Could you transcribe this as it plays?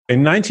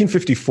In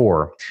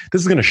 1954,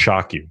 this is going to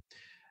shock you.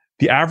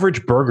 The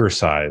average burger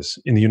size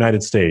in the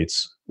United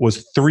States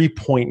was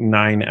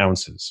 3.9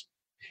 ounces.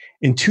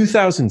 In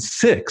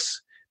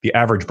 2006, the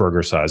average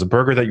burger size, a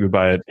burger that you would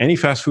buy at any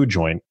fast food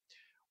joint,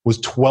 was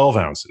 12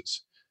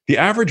 ounces. The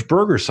average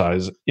burger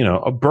size,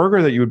 a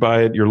burger that you would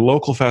buy at your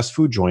local fast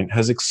food joint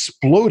has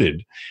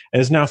exploded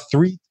and is now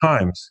 3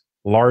 times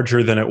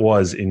larger than it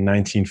was in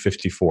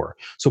 1954.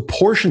 So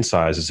portion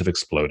sizes have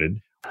exploded.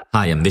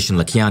 Hi, I'm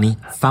Vishen Lakhiani,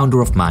 founder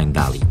of Mind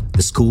Valley,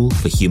 the school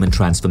for human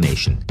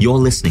transformation. You're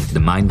listening to the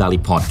Mind Valley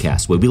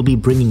podcast, where we'll be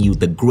bringing you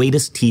the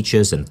greatest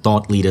teachers and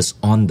thought leaders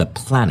on the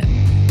planet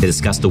to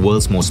discuss the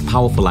world's most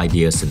powerful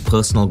ideas in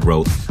personal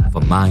growth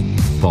for mind,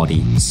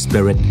 body,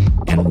 spirit,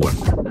 and work.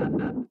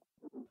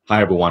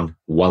 Hi, everyone.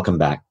 Welcome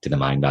back to the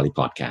Mind Valley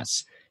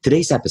podcast.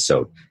 Today's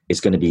episode is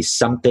going to be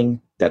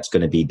something that's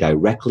going to be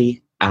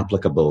directly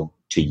applicable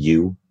to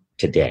you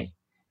today.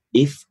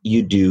 If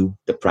you do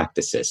the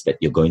practices that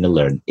you're going to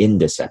learn in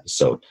this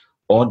episode,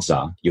 odds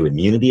are your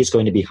immunity is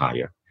going to be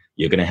higher,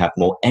 you're going to have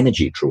more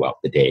energy throughout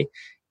the day,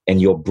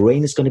 and your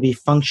brain is going to be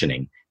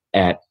functioning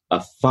at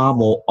a far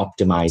more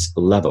optimized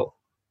level.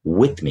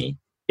 With me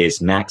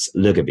is Max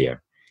Lugavere.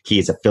 He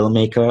is a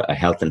filmmaker, a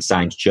health and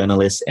science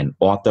journalist, and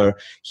author.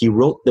 He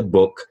wrote the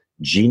book,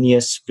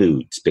 Genius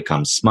Foods: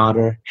 Become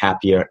Smarter,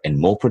 Happier, and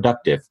More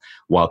Productive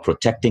while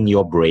Protecting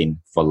Your Brain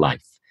for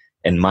Life.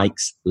 And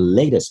Mike's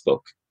latest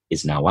book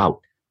is now out,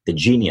 The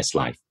Genius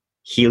Life: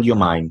 Heal Your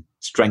Mind,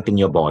 Strengthen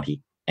Your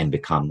Body, and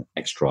Become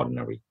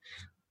Extraordinary.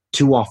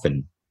 Too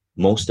often,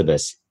 most of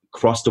us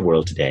across the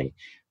world today,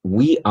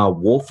 we are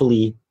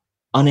woefully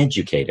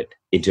uneducated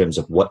in terms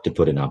of what to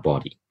put in our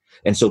body.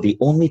 And so the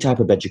only type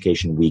of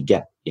education we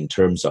get in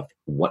terms of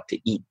what to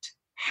eat,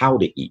 how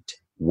to eat,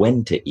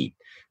 when to eat,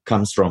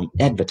 comes from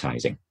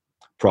advertising.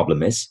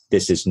 Problem is,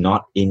 this is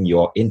not in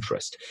your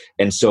interest.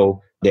 And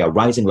so there are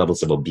rising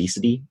levels of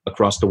obesity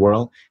across the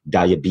world.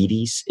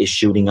 Diabetes is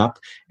shooting up.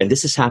 And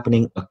this is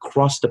happening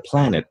across the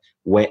planet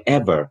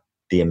wherever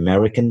the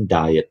American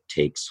diet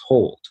takes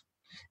hold.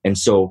 And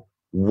so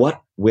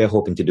what we're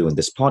hoping to do in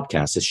this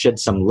podcast is shed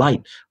some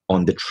light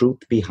on the truth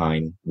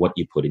behind what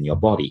you put in your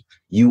body.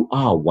 You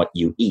are what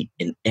you eat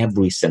in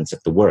every sense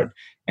of the word.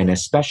 And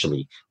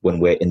especially when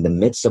we're in the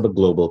midst of a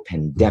global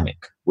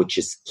pandemic, which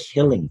is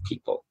killing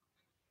people.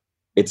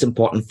 It's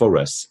important for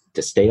us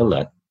to stay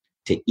alert,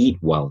 to eat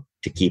well,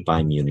 to keep our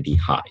immunity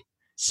high.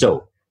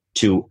 So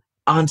to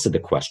answer the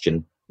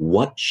question,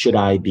 what should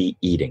I be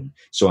eating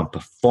so I'm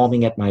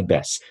performing at my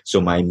best, so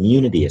my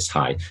immunity is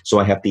high, so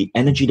I have the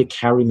energy to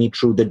carry me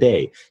through the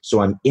day,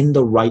 so I'm in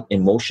the right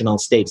emotional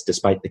states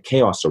despite the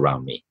chaos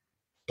around me?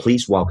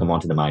 Please welcome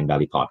onto the Mind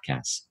Valley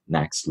podcast,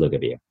 Max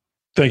Lugavere.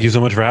 Thank you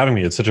so much for having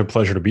me. It's such a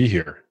pleasure to be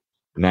here.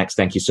 Max,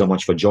 thank you so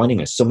much for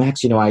joining us. So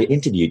Max, I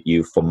interviewed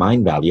you for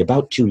Mind Valley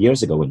about 2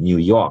 years ago in New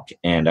York,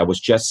 and I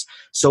was just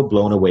so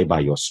blown away by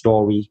your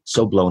story,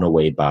 so blown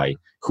away by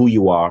who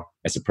you are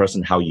as a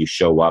person, how you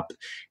show up.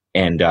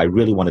 And I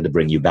really wanted to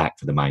bring you back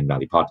for the Mind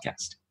Valley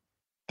podcast.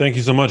 Thank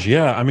you so much.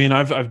 Yeah,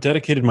 I've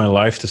dedicated my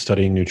life to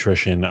studying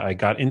nutrition. I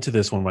got into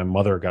this when my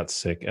mother got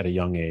sick at a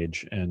young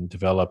age and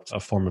developed a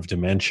form of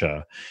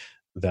dementia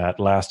that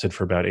lasted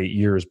for about 8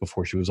 years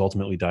before she was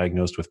ultimately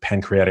diagnosed with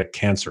pancreatic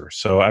cancer.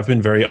 So I've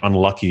been very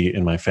unlucky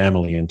in my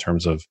family in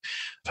terms of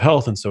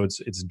health. And so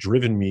it's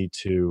driven me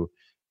to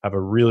have a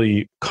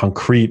really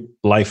concrete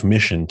life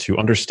mission to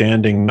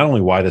understanding not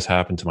only why this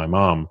happened to my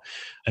mom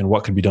and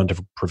what could be done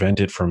to prevent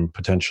it from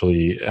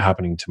potentially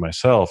happening to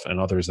myself and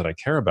others that I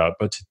care about,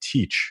 but to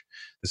teach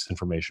this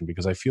information,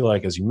 because I feel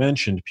like, as you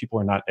mentioned, people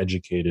are not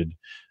educated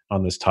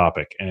on this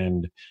topic.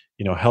 And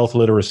health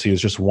literacy is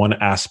just one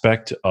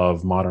aspect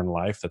of modern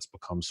life that's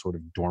become sort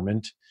of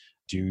dormant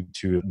due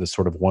to the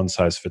sort of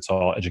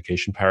one-size-fits-all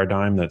education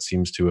paradigm that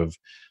seems to have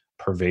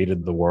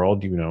pervaded the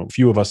world.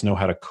 Few of us know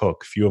how to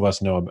cook. Few of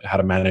us know how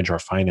to manage our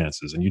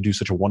finances. And you do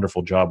such a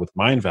wonderful job with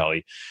Mind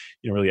Valley,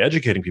 really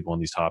educating people on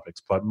these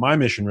topics. But my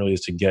mission really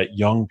is to get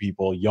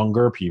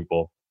younger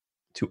people,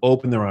 to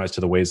open their eyes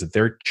to the ways that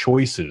their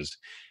choices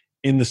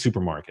in the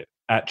supermarket,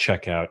 at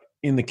checkout,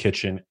 in the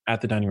kitchen,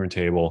 at the dining room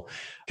table,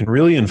 can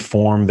really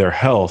inform their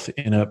health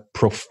in a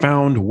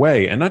profound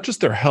way. And not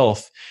just their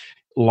health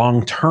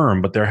long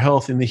term, but their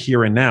health in the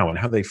here and now, and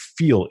how they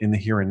feel in the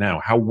here and now,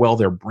 how well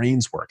their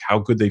brains work, how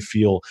good they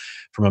feel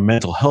from a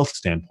mental health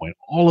standpoint.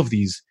 All of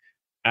these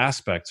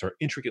aspects are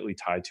intricately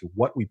tied to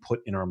what we put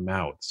in our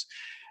mouths.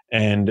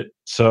 And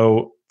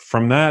so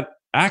from that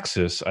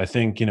axis, I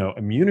think,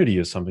 immunity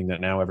is something that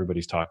now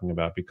everybody's talking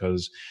about,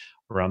 because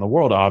around the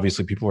world,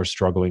 obviously, people are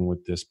struggling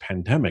with this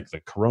pandemic, the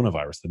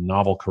coronavirus, the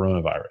novel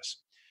coronavirus.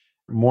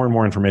 More and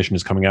more information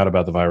is coming out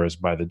about the virus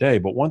by the day.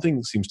 But one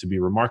thing seems to be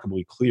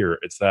remarkably clear.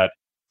 It's that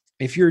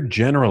if you're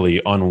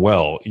generally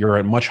unwell, you're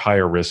at much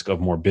higher risk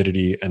of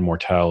morbidity and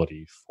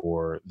mortality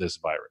for this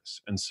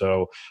virus. And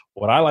so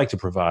what I like to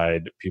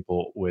provide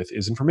people with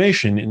is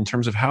information in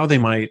terms of how they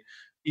might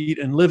eat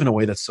and live in a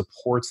way that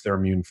supports their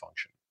immune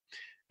function.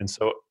 And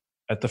so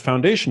at the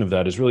foundation of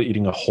that is really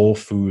eating a whole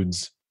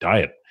foods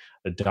diet,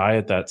 a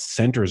diet that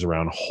centers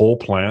around whole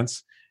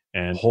plants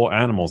and whole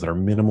animals that are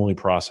minimally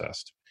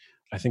processed.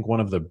 I think one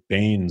of the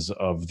banes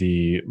of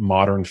the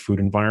modern food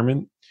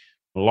environment,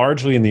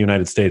 largely in the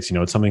United States,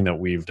 it's something that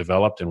we've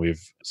developed and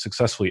we've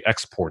successfully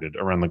exported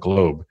around the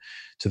globe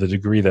to the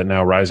degree that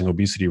now rising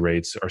obesity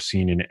rates are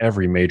seen in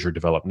every major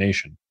developed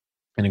nation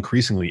and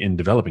increasingly in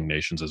developing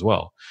nations as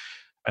well.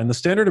 And the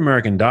standard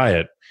American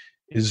diet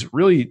is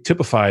really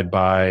typified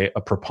by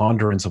a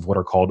preponderance of what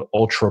are called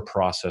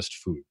ultra-processed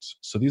foods.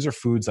 So these are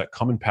foods that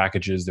come in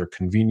packages, they're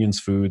convenience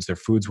foods, they're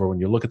foods where when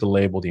you look at the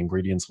label, the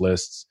ingredients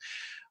lists,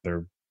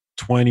 they're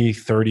 20,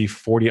 30,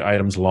 40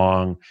 items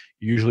long,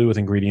 usually with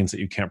ingredients that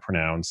you can't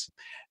pronounce.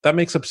 That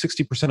makes up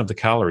 60% of the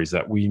calories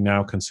that we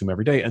now consume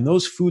every day. And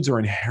those foods are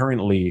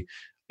inherently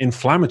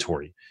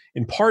inflammatory,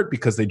 in part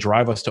because they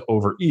drive us to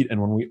overeat.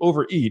 And when we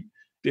overeat,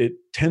 it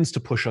tends to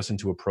push us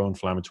into a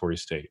pro-inflammatory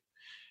state.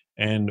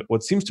 And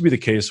what seems to be the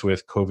case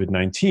with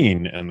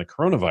COVID-19 and the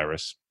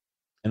coronavirus,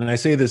 and I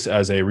say this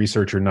as a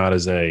researcher, not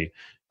as a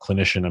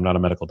clinician, I'm not a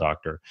medical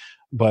doctor,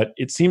 but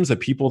it seems that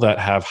people that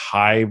have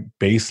high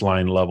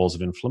baseline levels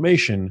of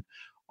inflammation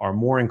are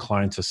more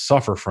inclined to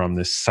suffer from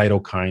this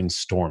cytokine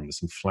storm,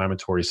 this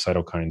inflammatory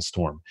cytokine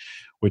storm,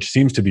 which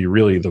seems to be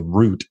really the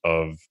root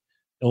of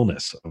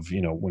illness, of,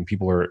 when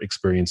people are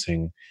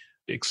experiencing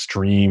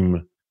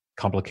extreme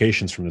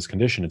complications from this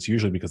condition, it's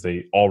usually because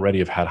they already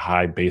have had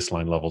high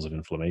baseline levels of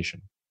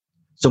inflammation.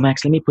 So,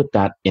 Max, let me put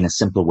that in a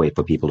simple way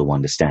for people to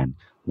understand.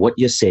 What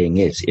you're saying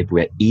is if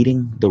we're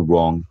eating the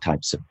wrong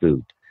types of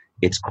food,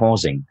 it's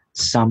causing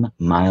some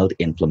mild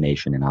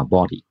inflammation in our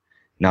body.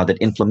 Now, that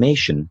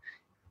inflammation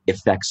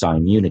affects our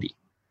immunity.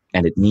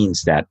 And it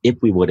means that if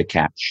we were to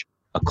catch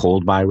a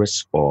cold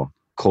virus or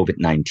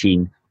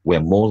COVID-19, we're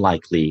more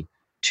likely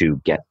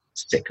to get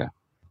sicker.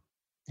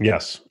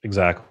 Yes,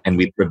 exactly. And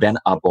we prevent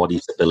our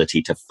body's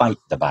ability to fight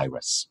the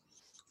virus.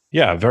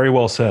 Yeah, very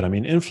well said. I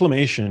mean,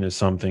 inflammation is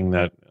something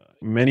that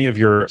many of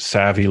your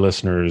savvy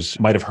listeners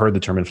might have heard the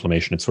term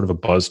inflammation. It's sort of a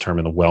buzz term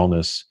in the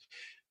wellness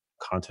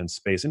content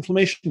space.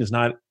 Inflammation is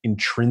not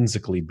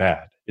intrinsically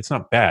bad. It's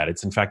not bad.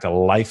 It's in fact a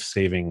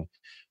life-saving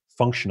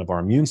function of our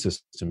immune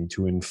system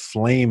to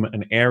inflame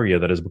an area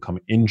that has become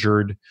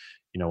injured.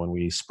 When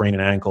we sprain an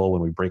ankle,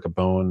 when we break a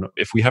bone,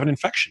 if we have an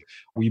infection,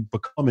 we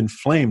become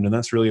inflamed, and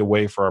that's really a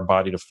way for our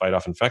body to fight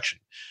off infection.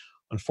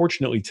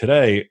 Unfortunately,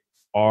 today,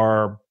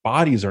 our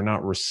bodies are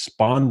not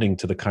responding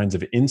to the kinds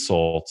of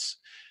insults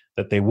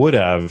that they would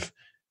have,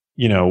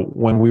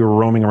 when we were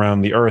roaming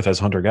around the earth as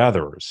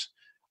hunter-gatherers.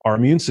 Our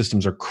immune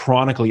systems are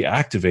chronically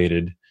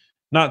activated,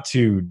 not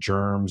to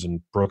germs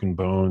and broken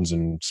bones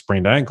and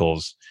sprained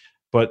ankles,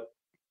 but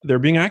they're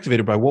being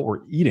activated by what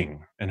we're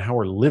eating and how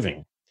we're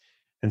living.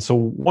 And so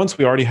once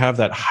we already have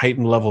that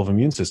heightened level of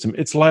immune system,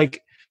 it's like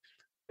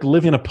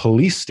living in a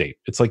police state.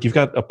 It's like you've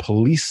got a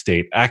police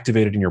state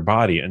activated in your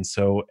body. And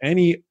so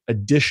any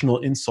additional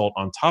insult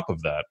on top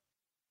of that,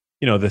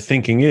 the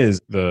thinking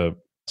is the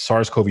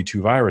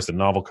SARS-CoV-2 virus, the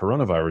novel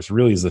coronavirus,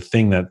 really is the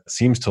thing that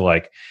seems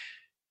to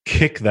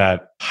kick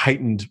that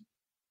heightened,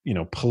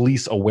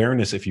 police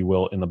awareness, if you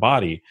will, in the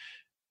body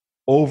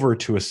over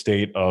to a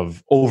state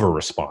of over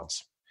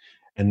response.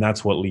 And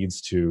that's what leads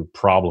to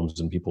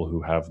problems in people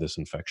who have this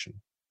infection.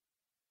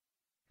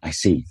 I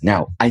see.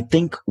 Now, I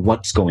think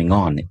what's going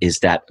on is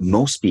that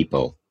most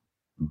people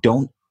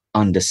don't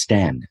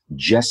understand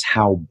just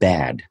how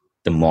bad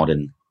the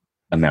modern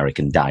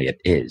American diet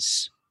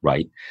is,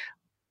 right?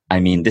 I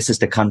mean, this is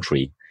the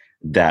country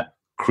that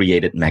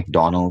created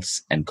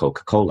McDonald's and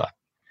Coca-Cola.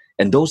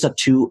 And those are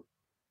two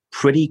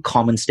pretty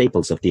common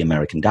staples of the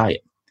American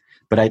diet.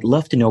 But I'd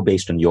love to know,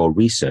 based on your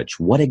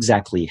research, what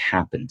exactly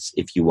happens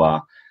if you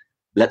are,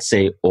 let's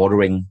say,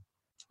 ordering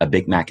a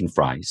Big Mac and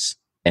fries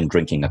and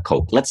drinking a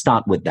Coke. Let's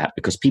start with that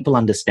because people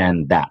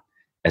understand that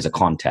as a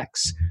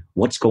context.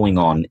 What's going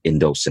on in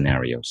those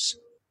scenarios?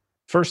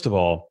 First of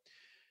all,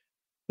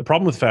 the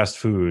problem with fast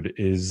food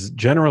is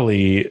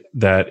generally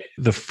that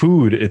the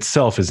food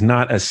itself is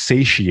not as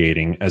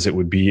satiating as it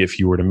would be if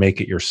you were to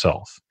make it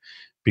yourself.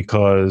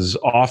 Because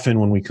often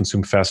when we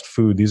consume fast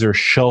food, these are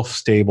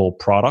shelf-stable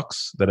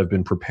products that have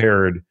been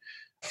prepared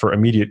for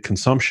immediate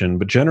consumption,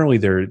 but generally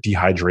they're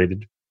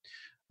dehydrated.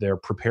 They're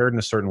prepared in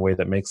a certain way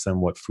that makes them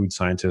what food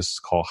scientists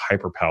call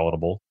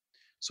hyperpalatable.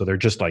 So they're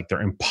just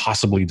they're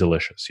impossibly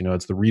delicious.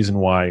 It's the reason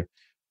why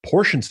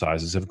portion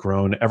sizes have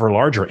grown ever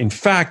larger. In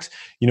fact,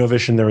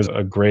 Vishen, there was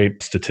a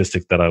great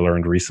statistic that I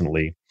learned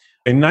recently.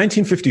 In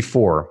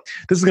 1954,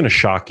 this is going to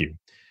shock you.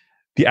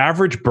 The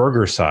average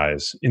burger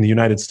size in the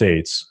United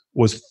States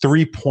was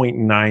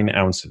 3.9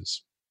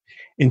 ounces.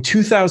 In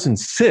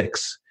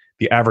 2006,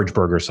 the average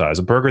burger size,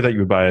 a burger that you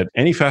would buy at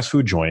any fast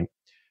food joint,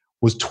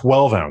 was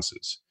 12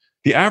 ounces.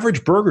 The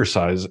average burger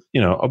size,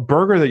 a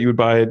burger that you would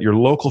buy at your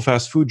local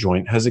fast food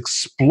joint has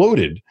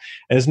exploded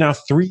and is now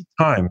 3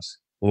 times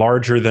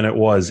larger than it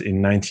was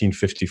in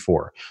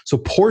 1954. So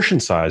portion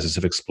sizes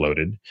have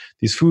exploded.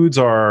 These foods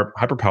are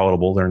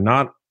hyperpalatable. They're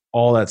not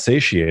all that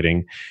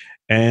satiating.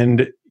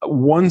 And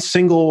one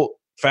single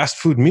fast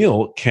food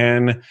meal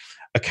can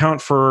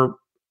account for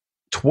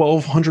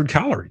 1,200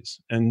 calories.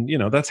 And,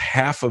 that's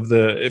half of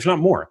if not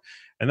more.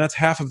 And that's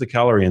half of the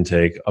calorie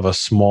intake of a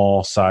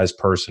small sized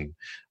person.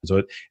 So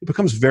it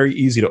becomes very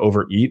easy to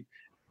overeat.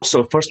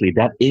 So firstly,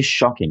 that is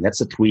shocking. That's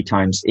a 3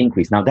 times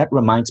increase. Now that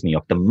reminds me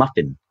of the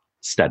muffin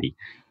study.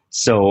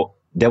 So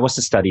there was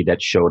a study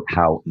that showed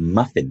how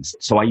muffins.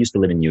 So I used to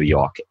live in New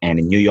York, and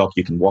in New York,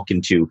 you can walk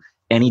into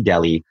any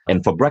deli,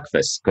 and for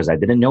breakfast, because I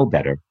didn't know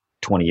better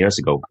 20 years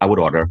ago, I would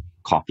order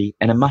coffee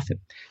and a muffin.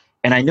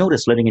 And I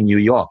noticed living in New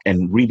York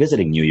and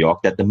revisiting New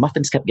York that the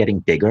muffins kept getting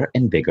bigger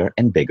and bigger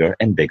and bigger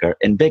and bigger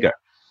and bigger.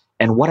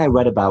 And what I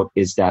read about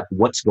is that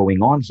what's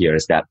going on here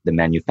is that the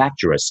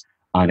manufacturers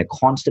are in a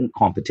constant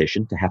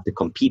competition to have to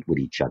compete with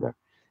each other.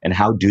 And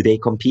how do they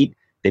compete?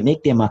 They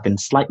make their muffin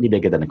slightly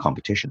bigger than the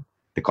competition.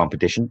 The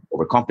competition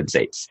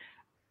overcompensates.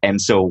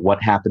 And so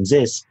what happens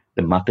is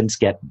the muffins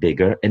get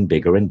bigger and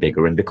bigger and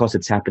bigger. And because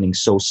it's happening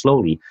so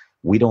slowly,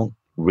 we don't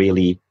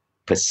really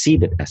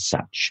perceive it as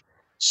such.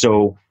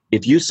 So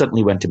if you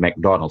suddenly went to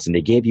McDonald's and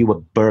they gave you a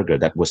burger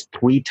that was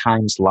 3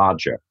 times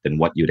larger than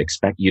what you'd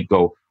expect, you'd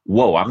go,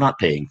 whoa, I'm not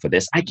paying for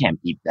this. I can't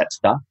eat that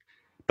stuff.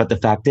 But the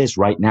fact is,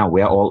 right now,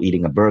 we're all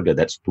eating a burger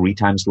that's 3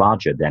 times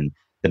larger than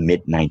the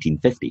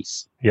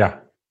mid-1950s. Yeah.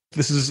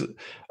 This is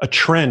a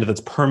trend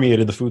that's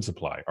permeated the food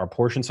supply. Our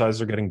portion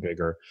sizes are getting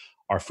bigger.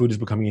 Our food is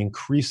becoming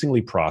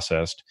increasingly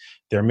processed.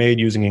 They're made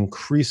using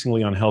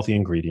increasingly unhealthy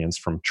ingredients,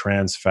 from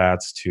trans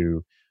fats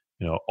to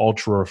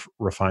ultra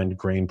refined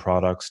grain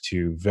products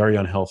to very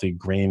unhealthy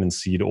grain and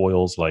seed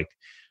oils like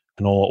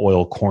canola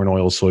oil, corn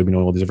oil, soybean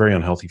oil. These are very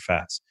unhealthy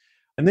fats.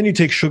 And then you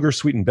take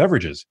sugar-sweetened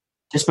beverages.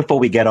 Just before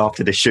we get off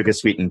to the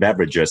sugar-sweetened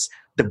beverages,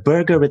 the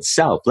burger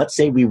itself, let's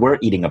say we were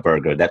eating a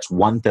burger that's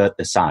 1/3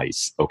 the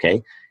size,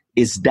 okay?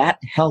 Is that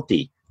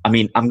healthy? I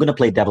mean, I'm going to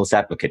play devil's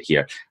advocate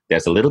here.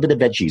 There's a little bit of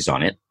veggies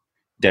on it.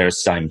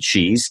 There's some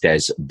cheese.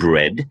 There's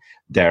bread.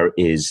 There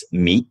is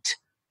meat.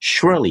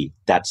 Surely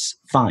that's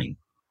fine.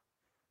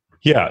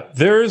 Yeah,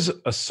 there's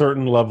a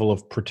certain level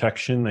of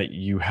protection that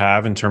you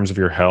have in terms of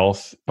your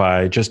health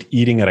by just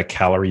eating at a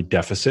calorie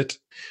deficit.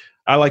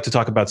 I like to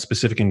talk about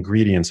specific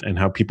ingredients and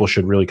how people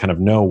should really kind of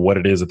know what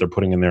it is that they're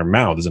putting in their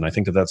mouths. And I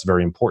think that that's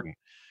very important.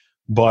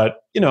 But,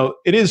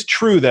 it is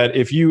true that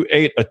if you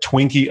ate a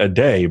Twinkie a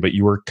day, but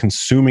you were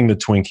consuming the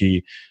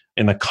Twinkie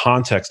in the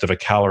context of a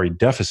calorie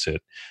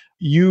deficit,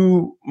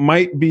 you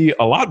might be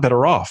a lot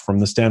better off from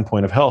the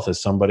standpoint of health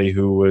as somebody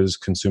who was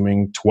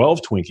consuming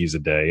 12 Twinkies a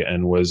day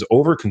and was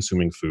over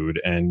consuming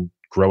food and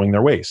growing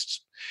their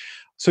waists.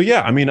 So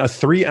yeah, I mean, a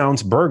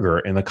 3-ounce burger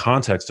in the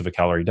context of a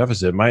calorie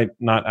deficit might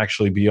not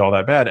actually be all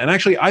that bad. And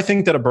actually, I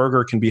think that a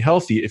burger can be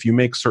healthy if you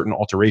make certain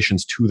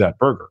alterations to that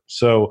burger.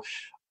 So,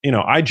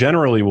 I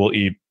generally will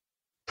eat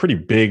pretty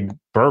big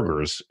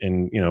burgers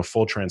in,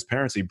 full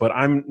transparency, but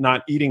I'm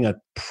not eating a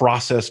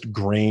processed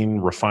grain,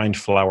 refined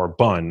flour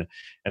bun,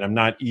 and I'm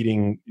not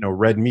eating,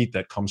 red meat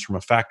that comes from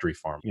a factory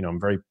farm.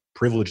 I'm very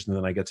privileged in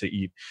that I get to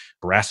eat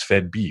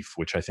grass-fed beef,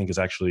 which I think is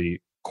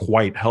actually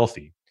quite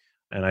healthy.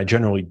 And I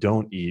generally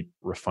don't eat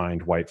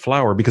refined white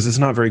flour because it's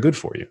not very good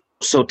for you.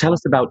 So tell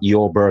us about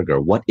your burger.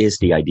 What is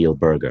the ideal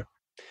burger?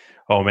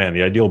 Oh man,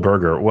 the ideal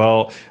burger.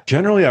 Well,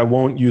 generally I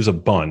won't use a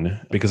bun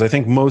because I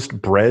think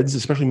most breads,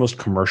 especially most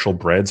commercial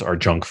breads, are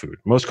junk food.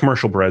 Most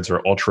commercial breads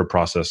are ultra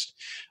processed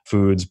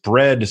foods.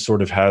 Bread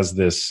sort of has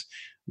this,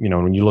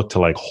 when you look to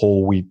like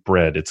whole wheat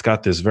bread, it's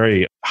got this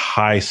very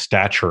high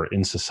stature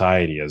in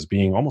society as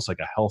being almost like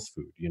a health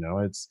food.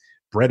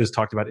 Bread is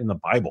talked about in the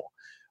Bible.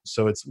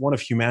 So it's one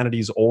of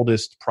humanity's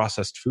oldest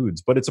processed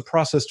foods, but it's a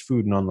processed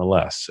food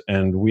nonetheless.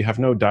 And we have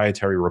no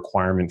dietary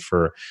requirement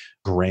for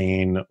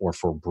grain or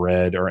for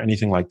bread or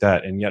anything like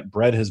that. And yet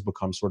bread has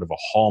become sort of a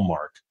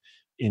hallmark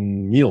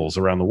in meals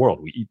around the world.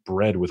 We eat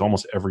bread with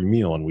almost every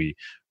meal and we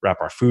wrap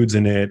our foods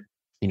in it.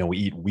 We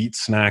eat wheat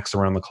snacks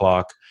around the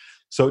clock.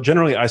 So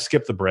generally I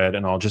skip the bread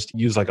and I'll just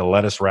use like a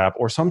lettuce wrap,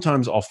 or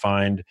sometimes I'll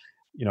find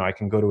I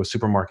can go to a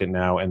supermarket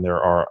now and there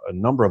are a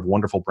number of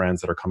wonderful brands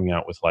that are coming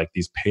out with like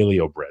these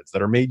paleo breads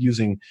that are made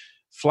using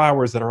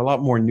flours that are a lot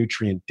more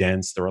nutrient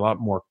dense. They're a lot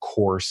more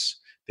coarse.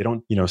 They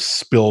don't,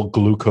 spill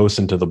glucose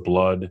into the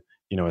blood,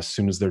 as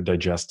soon as they're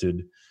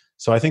digested.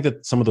 So I think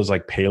that some of those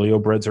like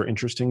paleo breads are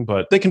interesting,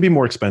 but they can be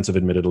more expensive,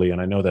 admittedly. And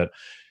I know that,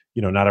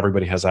 not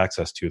everybody has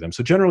access to them.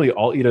 So generally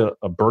I'll eat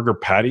a burger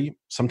patty,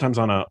 sometimes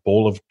on a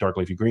bowl of dark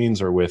leafy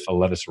greens or with a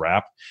lettuce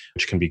wrap,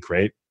 which can be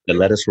great. The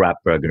lettuce wrap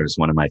burger is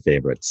one of my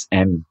favorites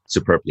and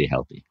superbly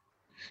healthy.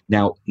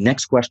 Now,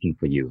 next question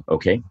for you,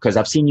 okay? Because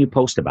I've seen you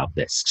post about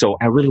this. So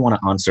I really want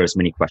to answer as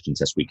many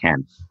questions as we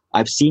can.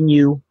 I've seen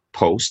you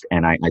post,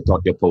 and I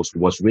thought your post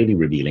was really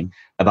revealing,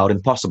 about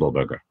Impossible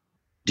Burger.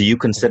 Do you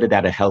consider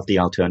that a healthy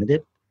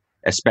alternative,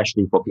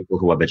 especially for people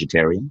who are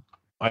vegetarian?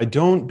 I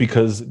don't,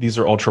 because these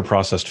are ultra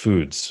processed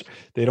foods.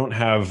 They don't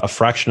have a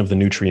fraction of the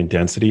nutrient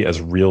density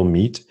as real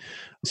meat.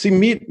 See,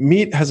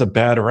 meat has a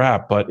bad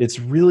rap, but it's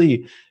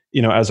really,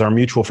 as our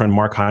mutual friend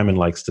Mark Hyman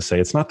likes to say,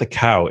 it's not the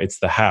cow, it's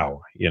the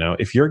how.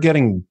 If you're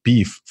getting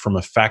beef from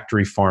a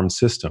factory farm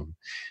system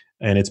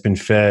and it's been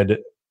fed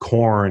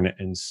corn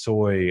and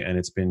soy and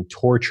it's been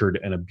tortured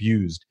and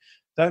abused,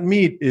 that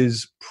meat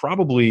is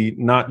probably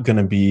not going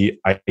to be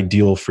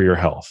ideal for your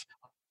health.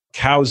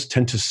 Cows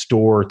tend to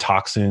store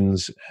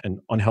toxins and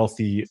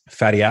unhealthy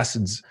fatty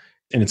acids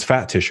in its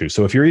fat tissue.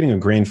 So if you're eating a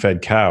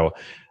grain-fed cow,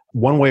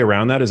 one way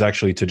around that is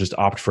actually to just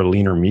opt for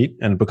leaner meat,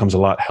 and it becomes a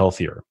lot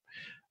healthier.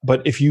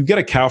 But if you get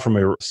a cow from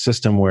a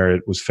system where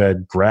it was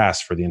fed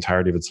grass for the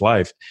entirety of its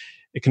life,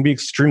 it can be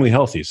extremely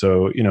healthy.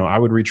 So, I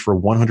would reach for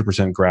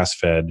 100%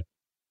 grass-fed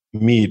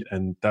meat,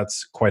 and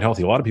that's quite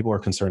healthy. A lot of people are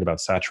concerned about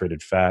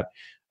saturated fat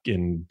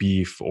in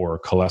beef or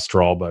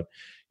cholesterol, but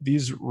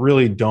these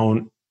really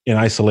don't, in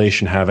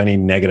isolation, have any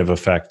negative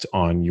effect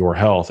on your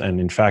health. And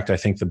in fact, I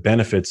think the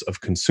benefits of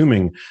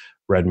consuming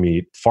red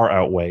meat far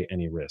outweigh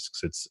any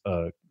risks. It's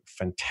a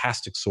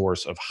fantastic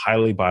source of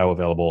highly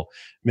bioavailable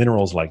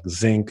minerals like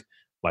zinc,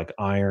 like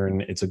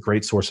iron. It's a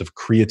great source of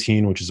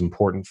creatine, which is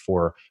important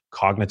for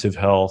cognitive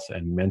health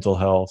and mental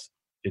health.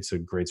 It's a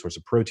great source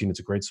of protein. It's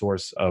a great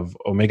source of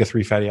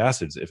omega-3 fatty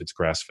acids if it's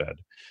grass-fed.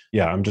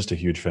 Yeah, I'm just a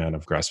huge fan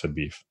of grass-fed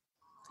beef.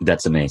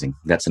 That's amazing.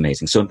 That's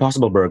amazing. So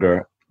Impossible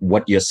Burger,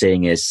 what you're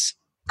saying is,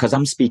 because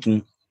I'm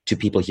speaking to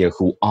people here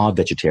who are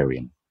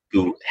vegetarian,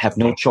 who have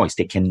no choice.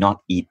 They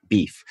cannot eat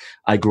beef.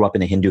 I grew up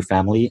in a Hindu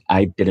family.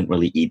 I didn't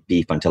really eat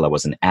beef until I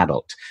was an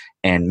adult.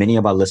 And many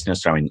of our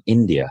listeners are in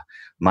India.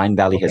 Mind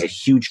Valley has a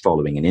huge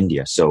following in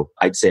India. So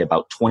I'd say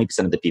about 20%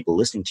 of the people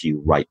listening to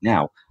you right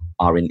now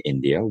are in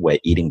India, where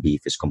eating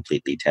beef is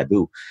completely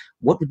taboo.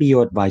 What would be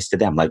your advice to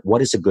them? Like,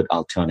 what is a good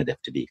alternative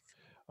to beef?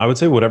 I would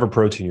say whatever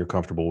protein you're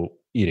comfortable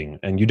eating,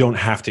 and you don't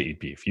have to eat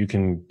beef. You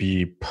can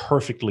be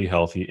perfectly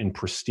healthy in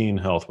pristine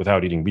health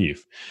without eating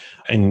beef.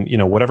 And,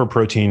 whatever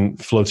protein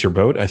floats your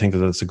boat, I think that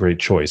that's a great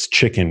choice.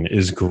 Chicken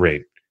is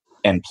great.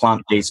 And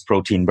plant-based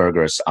protein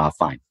burgers are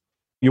fine.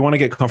 You want to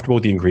get comfortable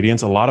with the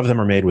ingredients. A lot of them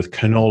are made with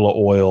canola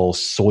oil,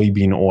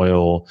 soybean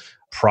oil,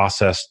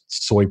 processed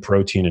soy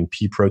protein, and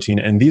pea protein.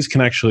 And these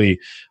can actually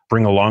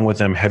bring along with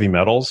them heavy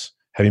metal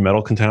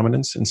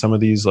contaminants in some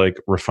of these like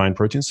refined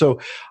proteins. So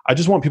I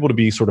just want people to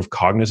be sort of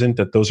cognizant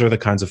that those are the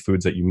kinds of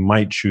foods that you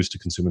might choose to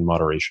consume in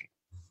moderation.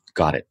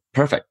 Got it.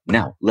 Perfect.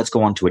 Now let's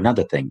go on to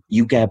another thing.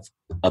 You gave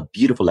a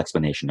beautiful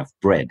explanation of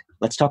bread.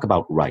 Let's talk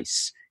about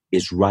rice.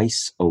 Is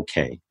rice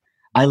okay?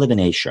 I live in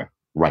Asia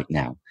right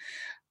now,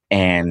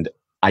 and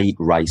I eat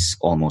rice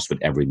almost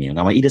with every meal.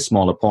 Now I eat a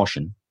smaller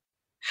portion.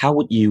 How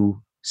would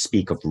you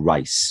speak of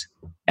rice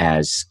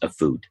as a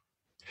food?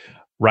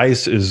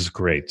 Rice is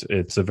great.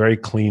 It's a very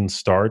clean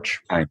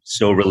starch. I'm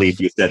so relieved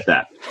you said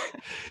that.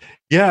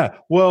 Yeah.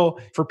 Well,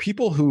 for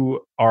people who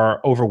are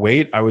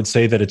overweight, I would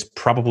say that it's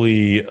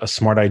probably a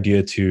smart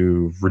idea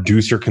to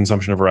reduce your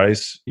consumption of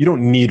rice. You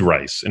don't need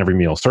rice in every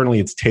meal. Certainly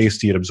it's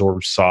tasty. It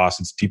absorbs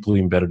sauce. It's deeply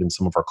embedded in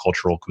some of our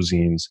cultural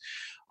cuisines.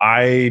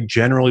 I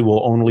generally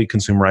will only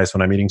consume rice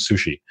when I'm eating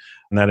sushi.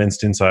 In that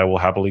instance, I will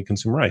happily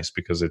consume rice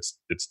because it's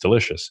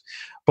delicious.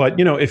 But,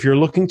 if you're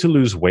looking to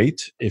lose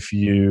weight, if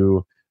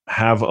you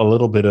have a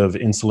little bit of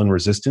insulin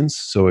resistance,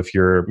 so if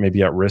you're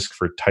maybe at risk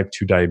for type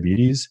 2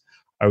 diabetes,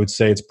 I would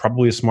say it's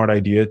probably a smart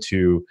idea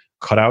to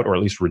cut out or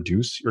at least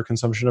reduce your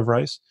consumption of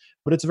rice.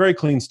 But it's a very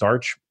clean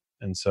starch.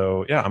 And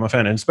so, yeah, I'm a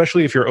fan. And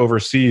especially if you're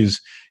overseas,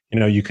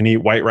 you can eat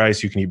white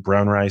rice, you can eat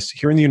brown rice.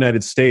 Here in the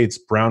United States,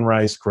 brown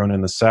rice grown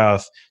in the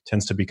South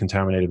tends to be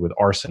contaminated with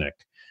arsenic.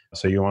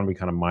 So you want to be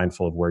kind of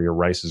mindful of where your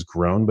rice is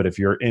grown. But if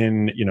you're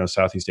in,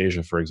 Southeast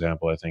Asia, for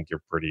example, I think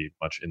you're pretty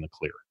much in the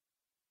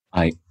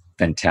clear.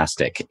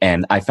 Fantastic.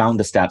 And I found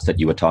the stats that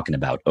you were talking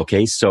about.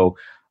 Okay, so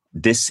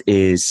this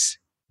is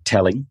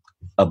telling.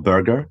 A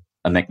burger,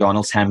 a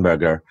McDonald's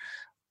hamburger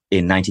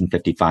in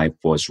 1955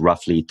 was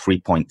roughly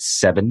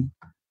 3.7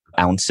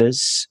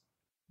 ounces.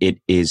 It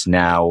is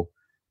now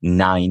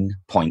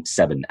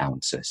 9.7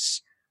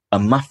 ounces. A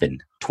muffin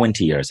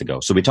 20 years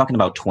ago. So we're talking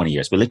about 20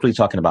 years. We're literally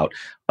talking about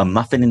a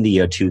muffin in the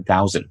year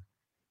 2000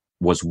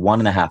 was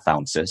 1.5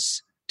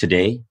 ounces.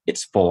 Today,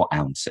 it's 4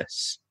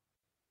 ounces.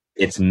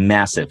 It's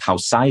massive how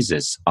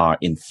sizes are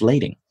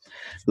inflating.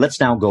 Let's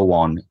now go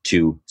on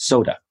to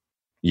soda.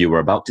 You were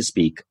about to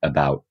speak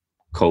about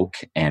Coke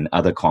and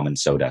other common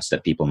sodas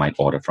that people might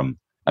order from.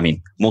 I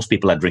mean, most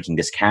people are drinking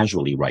this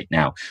casually right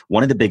now.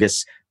 One of the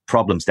biggest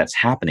problems that's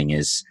happening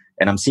is,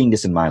 and I'm seeing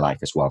this in my life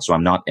as well, so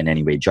I'm not in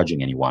any way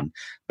judging anyone,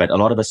 but a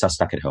lot of us are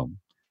stuck at home.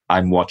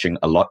 I'm watching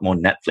a lot more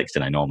Netflix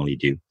than I normally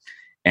do.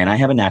 And I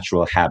have a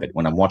natural habit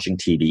when I'm watching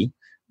TV,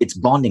 it's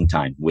bonding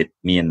time with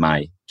me and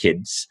my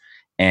kids.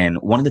 And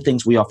one of the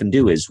things we often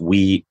do is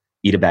we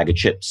eat a bag of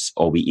chips,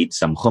 or we eat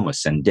some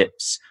hummus and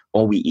dips,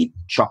 or we eat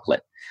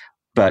chocolate.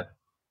 But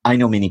I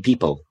know many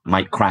people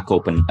might crack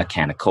open a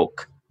can of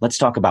Coke. Let's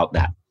talk about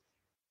that.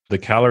 The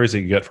calories that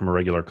you get from a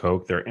regular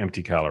Coke, they're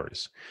empty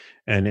calories.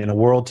 And in a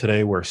world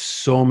today where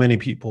so many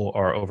people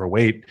are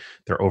overweight,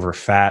 they're over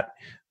fat,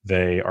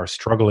 they are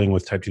struggling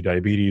with type 2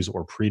 diabetes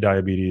or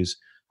pre-diabetes,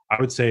 I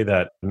would say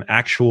that an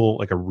actual,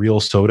 like a real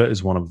soda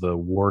is one of the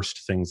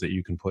worst things that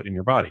you can put in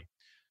your body.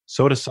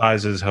 Soda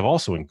sizes have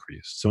also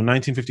increased. So in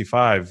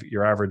 1955,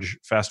 your average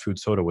fast food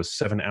soda was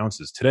 7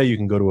 ounces. Today, you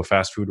can go to a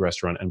fast food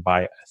restaurant and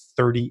buy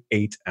a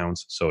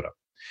 38-ounce soda.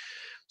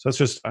 So that's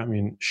just,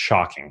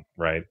 shocking,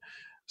 right?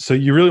 So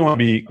you really want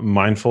to be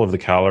mindful of the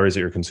calories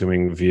that you're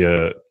consuming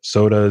via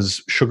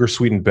sodas, sugar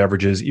sweetened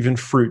beverages, even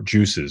fruit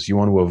juices. You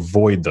want to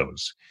avoid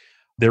those.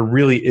 There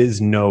really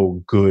is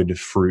no good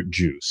fruit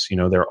juice.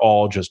 They're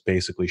all just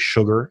basically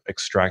sugar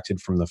extracted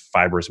from the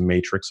fibrous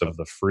matrix of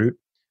the fruit.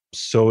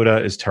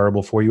 Soda is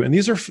terrible for you. And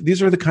these are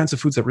the kinds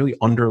of foods that really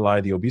underlie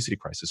the obesity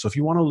crisis. So if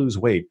you want to lose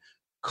weight,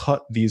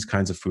 cut these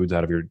kinds of foods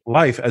out of your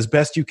life as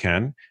best you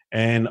can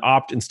and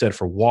opt instead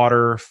for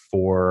water,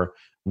 for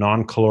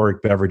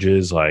non-caloric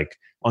beverages like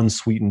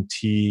unsweetened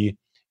tea,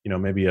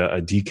 maybe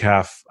a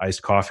decaf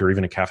iced coffee or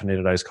even a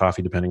caffeinated iced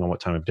coffee, depending on what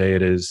time of day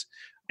it is.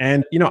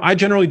 And, I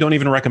generally don't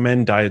even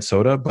recommend diet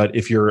soda, but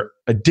if you're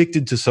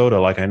addicted to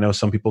soda, like I know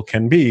some people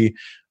can be,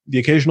 the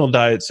occasional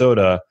diet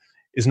soda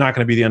is not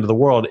going to be the end of the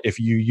world if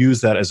you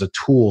use that as a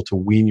tool to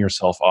wean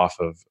yourself off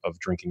of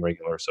drinking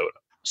regular soda.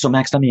 So,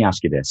 Max, let me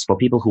ask you this. For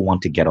people who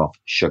want to get off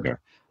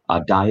sugar,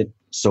 are diet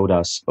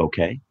sodas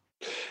okay?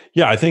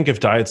 Yeah, I think if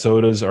diet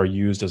sodas are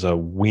used as a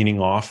weaning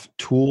off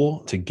tool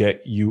to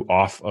get you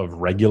off of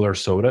regular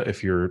soda,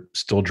 if you're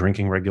still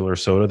drinking regular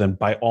soda, then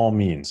by all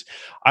means.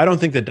 I don't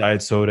think that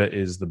diet soda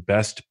is the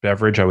best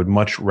beverage. I would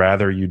much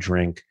rather you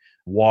drink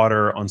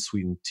water,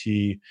 unsweetened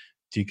tea,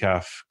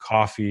 decaf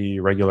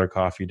coffee, regular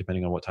coffee,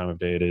 depending on what time of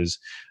day it is.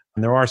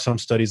 And there are some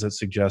studies that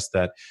suggest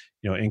that,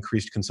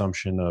 increased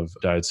consumption of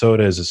diet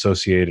soda is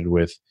associated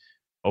with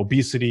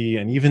obesity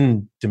and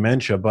even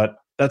dementia, but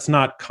that's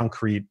not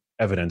concrete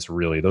evidence,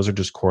 really. Those are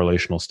just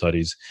correlational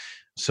studies.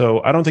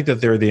 So I don't think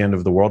that they're the end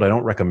of the world. I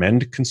don't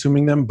recommend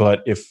consuming them,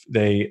 but if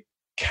they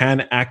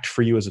can act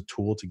for you as a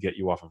tool to get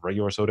you off of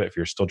regular soda, if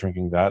you're still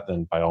drinking that,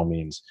 then by all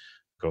means,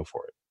 go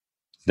for it.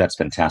 That's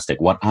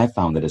fantastic. What I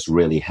found that has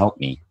really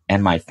helped me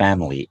and my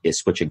family is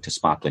switching to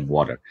sparkling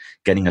water,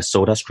 getting a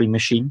soda stream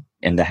machine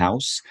in the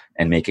house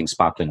and making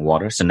sparkling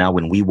water. So now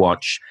when we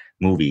watch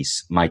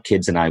movies, my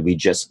kids and I,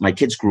 my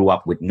kids grew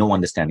up with no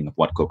understanding of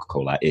what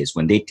Coca-Cola is.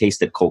 When they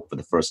tasted Coke for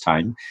the first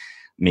time,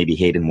 maybe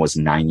Hayden was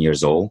 9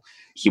 years old,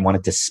 he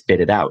wanted to spit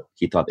it out.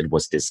 He thought it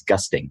was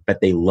disgusting, but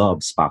they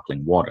love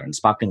sparkling water. And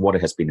sparkling water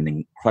has been an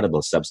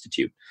incredible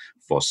substitute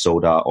for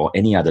soda or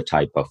any other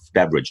type of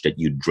beverage that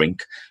you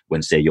drink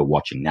when, say, you're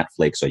watching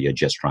Netflix or you're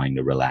just trying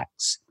to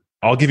relax.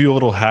 I'll give you a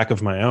little hack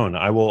of my own.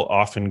 I will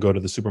often go to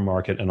the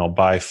supermarket and I'll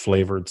buy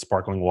flavored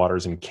sparkling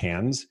waters in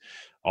cans.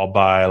 I'll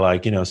buy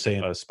say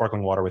a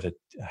sparkling water with a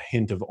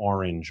hint of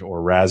orange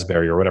or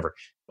raspberry or whatever.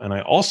 And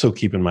I also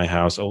keep in my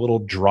house a little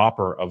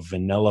dropper of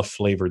vanilla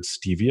flavored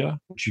stevia,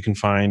 which you can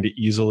find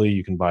easily.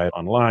 You can buy it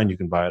online. You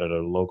can buy it at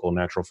a local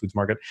natural foods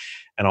market.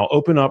 And I'll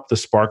open up the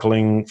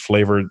sparkling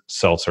flavored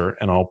seltzer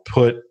and I'll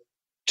put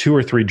 2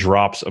 or 3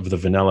 drops of the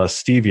vanilla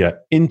stevia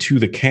into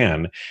the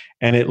can.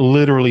 And it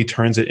literally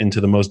turns it into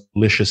the most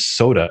delicious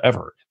soda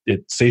ever.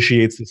 It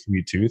satiates the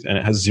sweet tooth and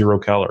it has 0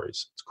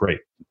 calories. It's great.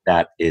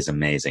 That is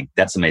amazing.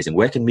 That's amazing.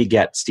 Where can we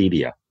get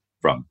stevia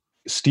from?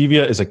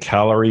 Stevia is a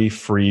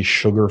calorie-free,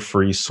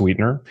 sugar-free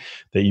sweetener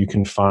that you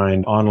can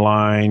find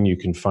online. You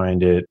can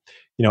find it,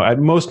 at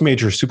most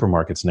major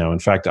supermarkets now. In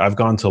fact, I've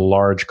gone to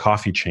large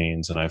coffee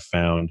chains and I've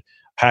found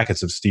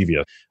packets of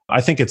stevia. I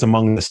think it's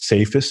among the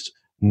safest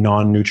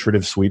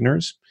non-nutritive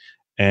sweeteners,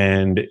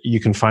 and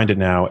you can find it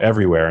now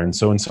everywhere. And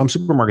so in some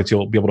supermarkets,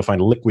 you'll be able to find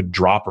liquid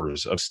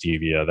droppers of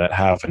stevia that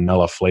have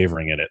vanilla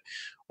flavoring in it,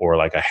 or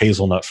like a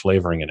hazelnut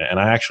flavoring in it. And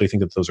I actually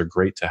think that those are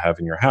great to have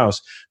in your house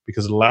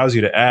because it allows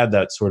you to add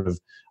that sort of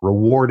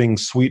rewarding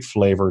sweet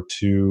flavor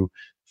to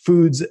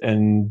foods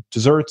and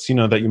desserts,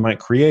 that you might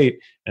create.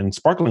 And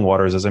sparkling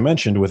waters, as I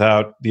mentioned,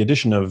 without the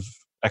addition of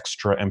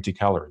extra empty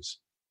calories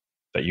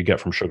that you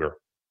get from sugar.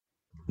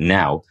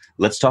 Now,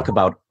 let's talk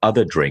about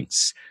other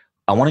drinks.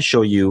 I want to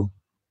show you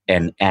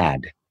an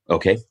ad,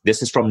 okay?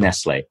 This is from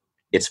Nestle.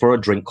 It's for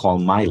a drink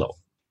called Milo.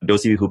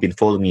 Those of you who've been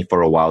following me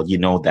for a while, you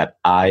know that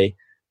I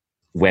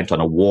went on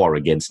a war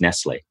against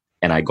Nestle,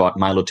 and I got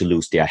Milo to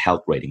lose their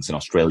health ratings in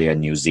Australia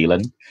and New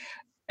Zealand,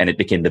 and it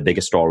became the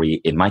biggest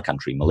story in my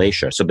country,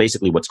 Malaysia. So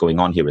basically what's going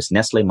on here is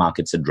Nestle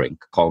markets a drink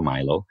called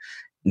Milo.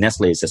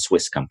 Nestle is a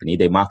Swiss company.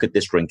 They market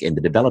this drink in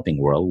the developing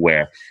world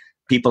where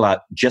people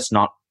are just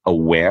not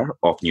aware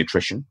of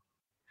nutrition,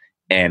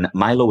 and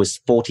Milo is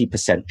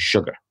 40%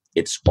 sugar.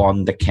 It's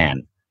on the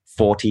can,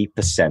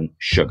 40%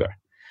 sugar.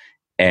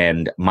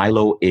 And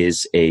Milo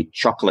is a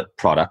chocolate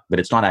product, but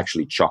it's not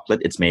actually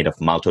chocolate. It's made of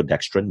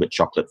maltodextrin with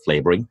chocolate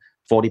flavoring,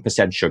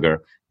 40%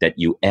 sugar that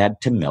you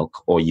add to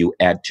milk or you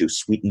add to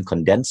sweetened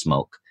condensed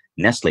milk,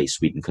 Nestle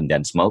sweetened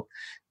condensed milk.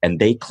 And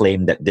they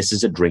claim that this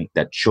is a drink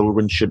that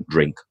children should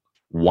drink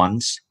 1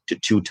 to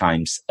 2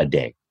 times a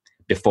day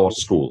before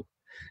school.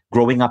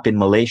 Growing up in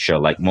Malaysia,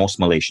 like most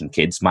Malaysian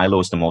kids, Milo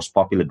is the most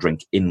popular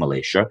drink in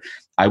Malaysia.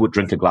 I would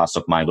drink a glass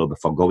of Milo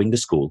before going to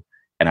school,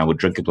 and I would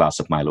drink a glass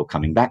of Milo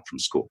coming back from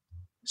school.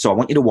 So I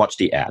want you to watch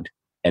the ad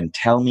and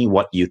tell me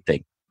what you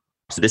think.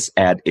 So this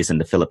ad is in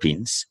the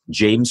Philippines.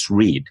 James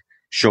Reed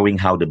showing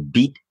how to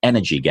beat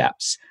energy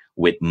gaps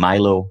with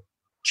Milo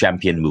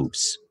champion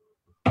moves.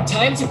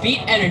 Time to beat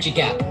energy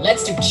gap.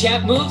 Let's do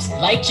champ moves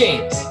like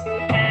James.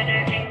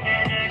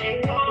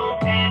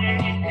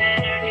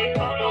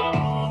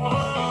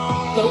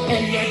 Low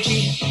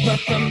energy,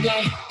 makan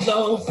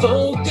low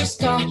focus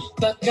ka,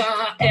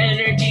 baka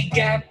energy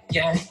gap,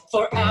 yeah.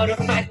 4 out of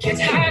 5 kids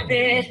have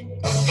it.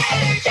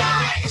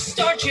 Energize!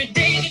 Start your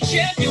day the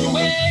champion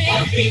way.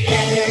 Happy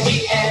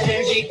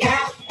energy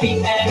gap,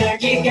 the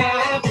energy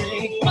gap.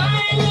 Drink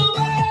Milo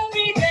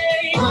every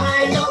day,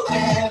 Milo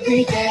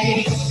every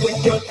day.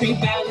 With your 3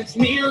 balanced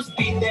meals,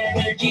 beat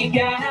energy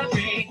gap.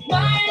 Drink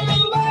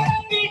Milo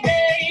every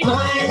day,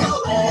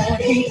 Milo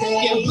every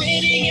day. Get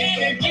winning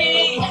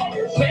energy,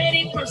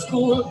 ready for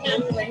school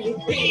and play.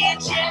 Be a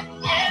champ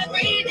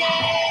every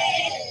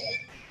day.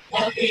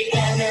 Happy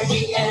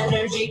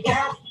energy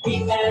gap, the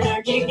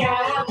energy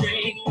gap.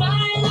 Drink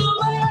Milo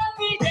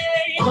every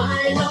day,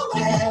 Milo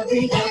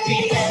every day.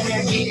 Happy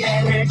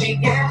energy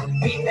gap,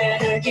 the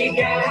energy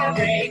gap.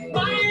 Drink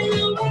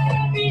Milo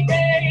every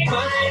day,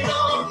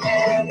 Milo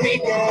every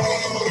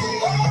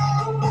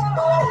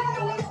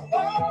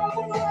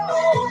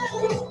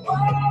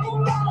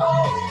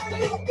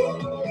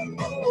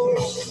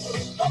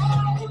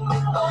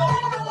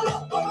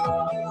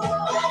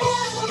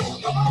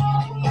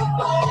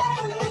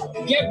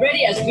Get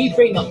ready as we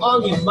bring the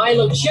all-new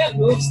Milo Jet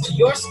Moves to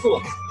your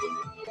school.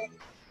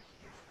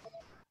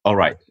 All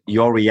right,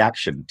 your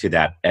reaction to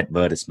that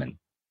advertisement?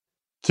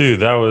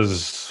 Dude, that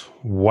was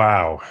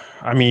wow.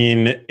 I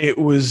mean,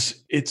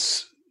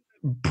 it's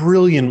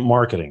brilliant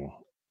marketing,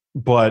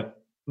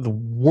 but the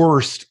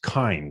worst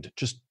kind,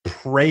 just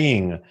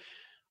preying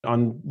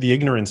on the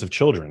ignorance of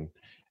children.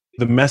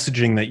 The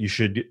messaging that you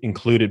should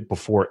include it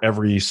before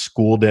every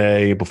school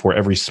day, before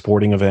every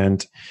sporting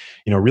event,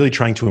 really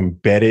trying to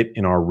embed it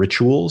in our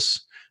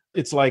rituals.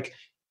 It's like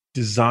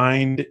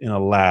designed in a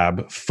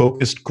lab,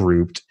 focused,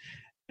 grouped,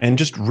 and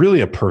just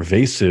really a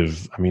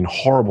pervasive,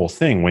 horrible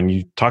thing when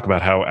you talk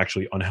about how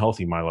actually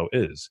unhealthy Milo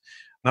is.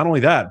 Not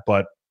only that,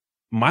 but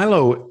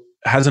Milo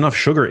has enough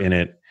sugar in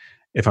it,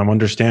 if I'm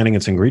understanding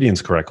its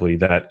ingredients correctly,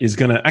 that is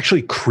going to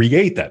actually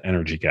create that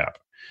energy gap.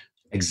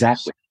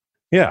 Exactly.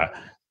 Yeah.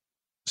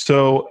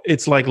 So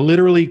it's like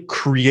literally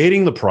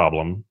creating the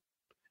problem,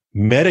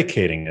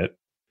 medicating it,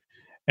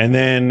 and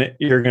then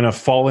you're going to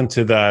fall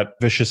into that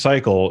vicious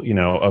cycle,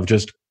 of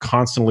just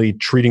constantly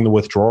treating the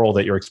withdrawal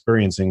that you're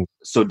experiencing.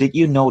 So did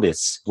you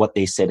notice what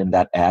they said in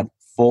that ad?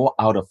 4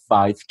 out of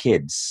 5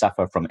 kids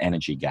suffer from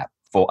energy gap.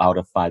 4 out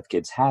of 5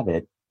 kids have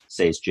it,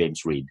 says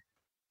James Reed.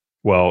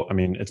 Well,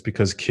 it's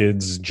because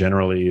kids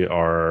generally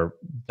are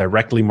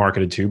directly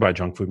marketed to by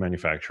junk food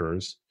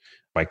manufacturers,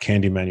 by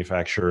candy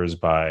manufacturers,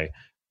 by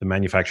the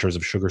manufacturers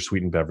of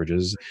sugar-sweetened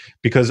beverages.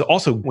 Because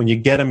also, when you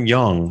get them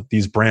young,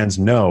 these brands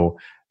know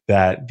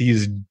that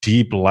these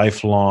deep,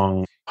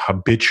 lifelong,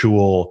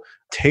 habitual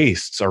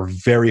tastes are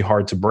very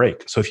hard to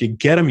break. So if you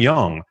get them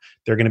young,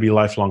 they're going to be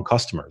lifelong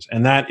customers.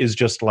 And that is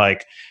just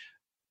like,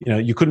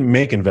 you couldn't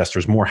make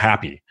investors more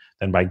happy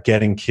than by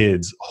getting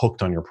kids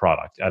hooked on your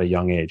product at a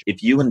young age.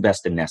 If you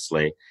invest in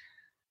Nestle,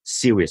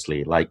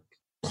 seriously,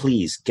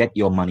 please get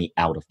your money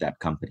out of that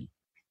company.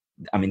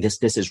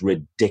 This is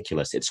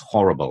ridiculous. It's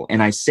horrible.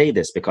 And I say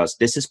this because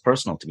this is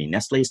personal to me.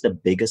 Nestle is the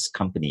biggest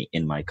company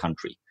in my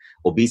country.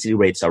 Obesity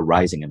rates are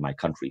rising in my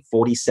country.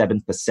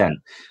 47%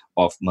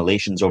 of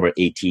Malaysians over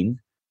 18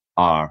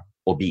 are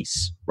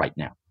obese right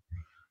now.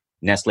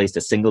 Nestle is the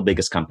single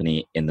biggest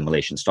company in the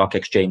Malaysian Stock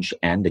Exchange,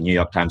 and the New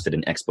York Times did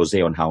an expose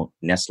on how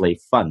Nestle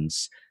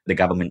funds the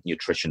Government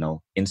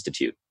Nutritional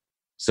Institute.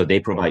 So they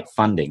provide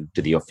funding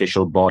to the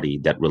official body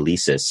that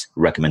releases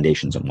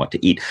recommendations on what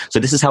to eat. So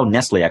this is how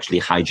Nestle actually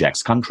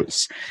hijacks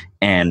countries.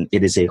 And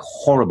it is a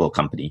horrible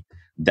company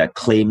that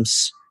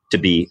claims to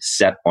be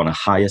set on a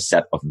higher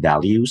set of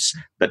values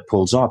that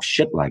pulls off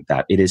shit like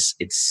that. It's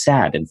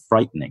sad and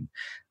frightening.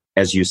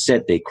 As you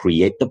said, they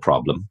create the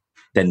problem,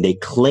 then they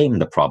claim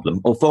the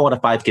problem. 4 out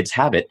of 5 kids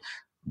have it.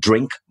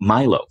 Drink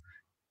Milo.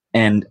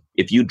 And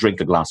if you drink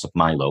a glass of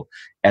Milo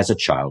as a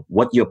child,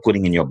 what you're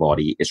putting in your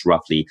body is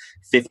roughly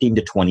 15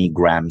 to 20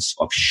 grams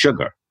of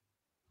sugar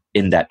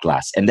in that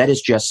glass. And that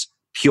is just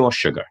pure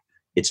sugar.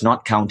 It's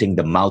not counting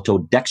the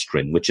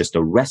maltodextrin, which is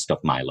the rest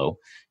of Milo,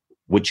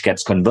 which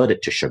gets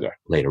converted to sugar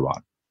later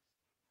on.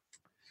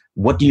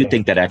 What do you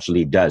think that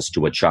actually does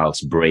to a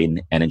child's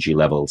brain, energy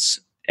levels,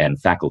 and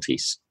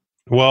faculties?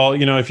 Well,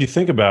 if you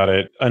think about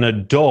it, an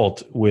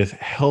adult with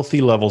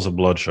healthy levels of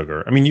blood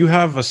sugar, you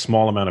have a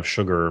small amount of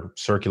sugar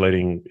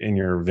circulating in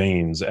your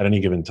veins at any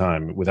given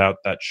time. Without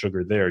that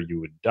sugar there, you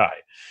would die.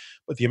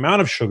 But the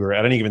amount of sugar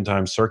at any given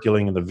time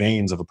circulating in the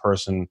veins of a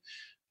person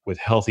with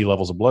healthy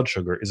levels of blood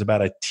sugar is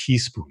about a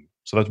teaspoon.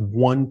 So that's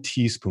 1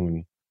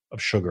 teaspoon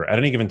of sugar at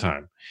any given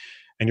time.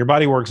 And your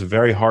body works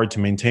very hard to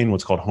maintain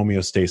what's called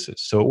homeostasis.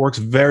 So it works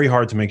very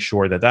hard to make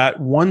sure that that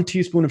 1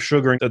 teaspoon of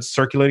sugar that's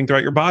circulating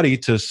throughout your body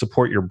to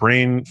support your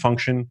brain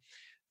function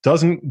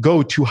doesn't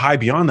go too high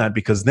beyond that,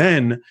 because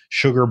then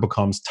sugar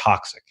becomes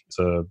toxic. It's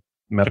a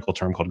medical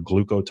term called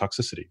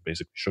glucotoxicity.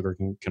 Basically, sugar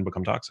can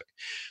become toxic.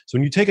 So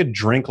when you take a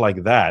drink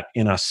like that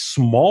in a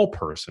small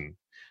person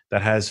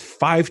that has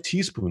 5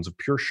 teaspoons of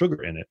pure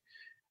sugar in it,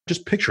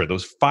 just picture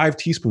those 5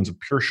 teaspoons of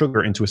pure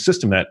sugar into a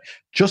system that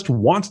just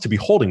wants to be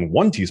holding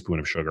 1 teaspoon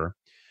of sugar.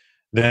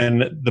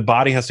 then the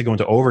body has to go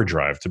into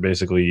overdrive to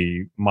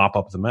basically mop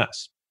up the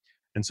mess.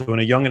 And so in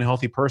a young and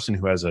healthy person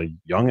who has a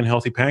young and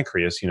healthy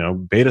pancreas,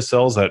 beta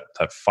cells that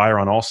fire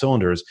on all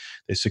cylinders,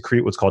 they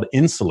secrete what's called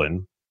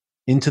insulin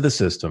into the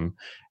system.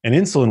 And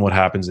insulin, what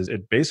happens is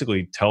it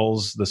basically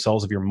tells the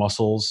cells of your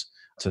muscles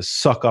to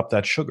suck up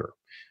that sugar.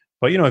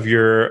 But, if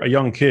you're a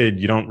young kid,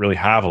 you don't really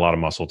have a lot of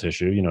muscle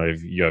tissue.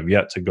 If you have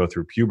yet to go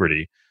through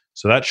puberty.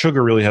 So that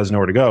sugar really has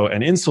nowhere to go.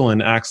 And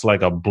insulin acts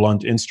like a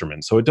blunt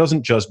instrument. So it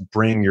doesn't just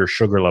bring your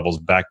sugar levels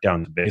back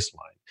down to baseline.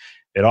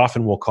 It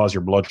often will cause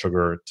your blood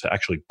sugar to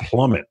actually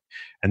plummet.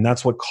 And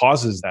that's what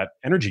causes that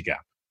energy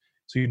gap.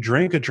 So you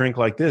drink a drink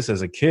like this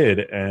as a kid,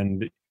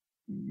 and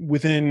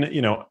within,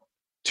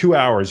 2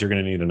 hours, you're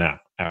going to need a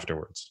nap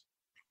afterwards.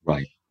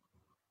 Right.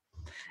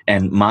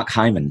 And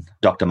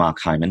Dr. Mark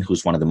Hyman,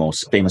 who's one of the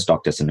most famous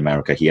doctors in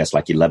America, he has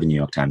like 11 New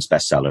York Times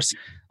bestsellers.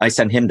 I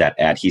sent him that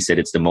ad. He said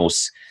it's the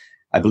most,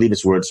 I believe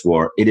his words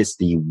were, it is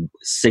the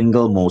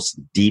single most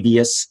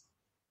devious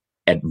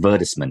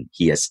advertisement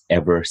he has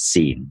ever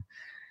seen.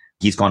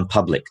 He's gone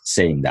public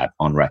saying that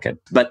on record.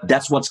 But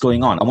that's what's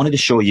going on. I wanted to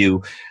show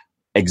you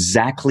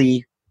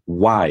exactly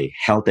why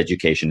health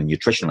education and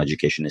nutritional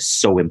education is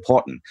so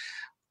important.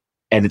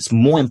 And it's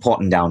more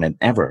important now than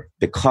ever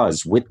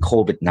because with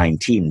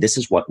COVID-19, this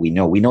is what we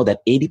know. We know that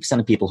 80%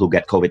 of people who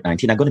get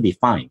COVID-19 are going to be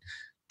fine.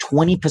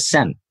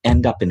 20%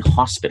 end up in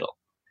hospital.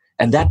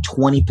 And that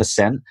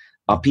 20%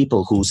 are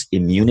people whose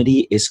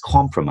immunity is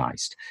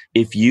compromised.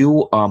 If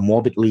you are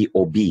morbidly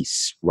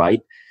obese,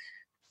 right?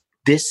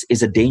 This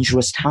is a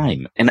dangerous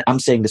time. And I'm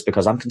saying this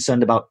because I'm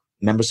concerned about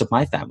members of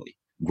my family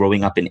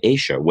growing up in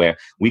Asia, where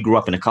we grew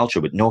up in a culture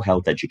with no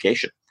health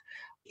education.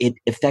 It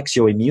affects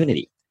your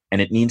immunity. And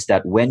it means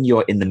that when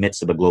you're in the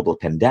midst of a global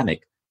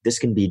pandemic, this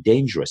can be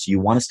dangerous. You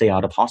want to stay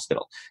out of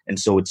hospital. And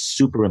so it's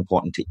super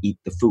important to eat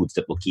the foods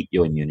that will keep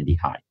your immunity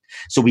high.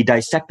 So we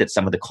dissected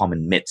some of the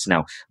common myths.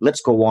 Now,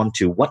 let's go on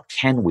to what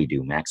can we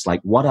do, Max?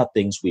 Like, what are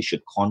things we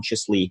should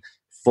consciously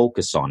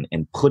focus on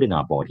and put in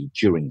our body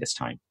during this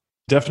time?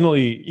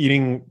 Definitely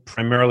eating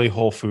primarily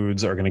whole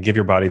foods are going to give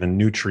your body the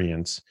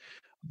nutrients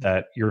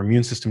that your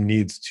immune system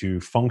needs to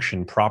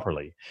function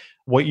properly.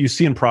 What you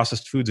see in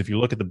processed foods, if you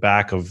look at the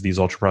back of these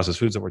ultra-processed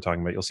foods that we're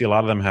talking about, you'll see a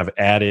lot of them have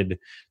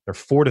they're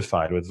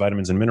fortified with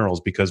vitamins and minerals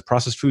because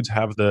processed foods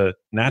have the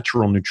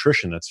natural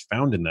nutrition that's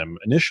found in them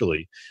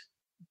initially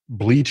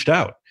bleached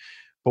out.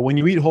 But when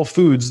you eat whole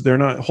foods,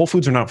 whole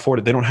foods are not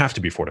fortified. They don't have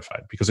to be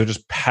fortified because they're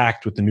just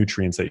packed with the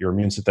nutrients that your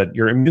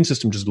immune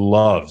system just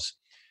loves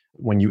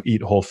when you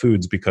eat whole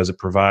foods because it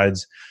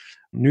provides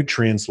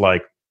nutrients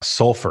like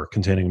sulfur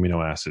containing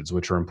amino acids,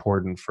 which are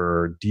important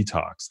for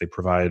detox. They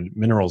provide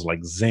minerals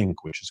like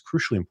zinc, which is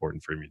crucially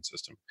important for your immune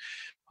system,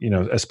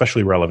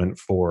 especially relevant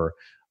for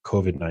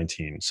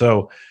COVID-19.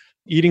 So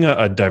eating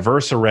a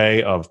diverse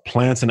array of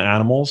plants and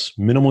animals,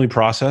 minimally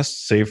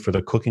processed, save for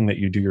the cooking that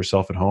you do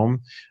yourself at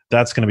home,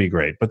 that's going to be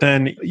great. But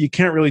then you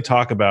can't really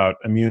talk about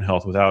immune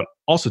health without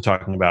also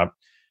talking about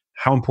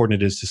how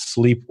important it is to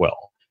sleep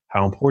well,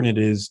 how important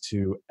it is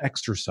to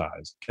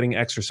exercise, getting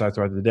exercise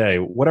throughout the day,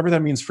 whatever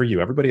that means for you.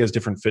 Everybody has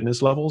different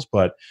fitness levels,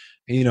 but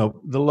the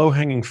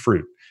low-hanging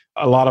fruit.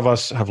 A lot of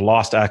us have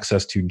lost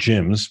access to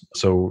gyms.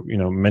 So,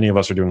 many of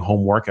us are doing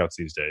home workouts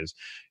these days,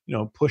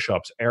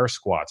 push-ups, air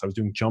squats. I was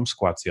doing jump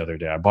squats the other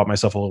day. I bought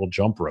myself a little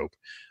jump rope.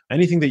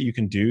 Anything that you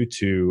can do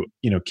to,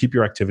 keep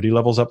your activity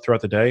levels up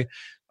throughout the day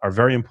are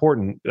very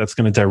important. That's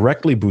going to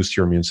directly boost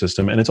your immune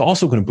system. And it's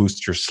also going to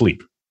boost your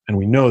sleep. And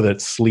we know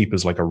that sleep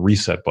is like a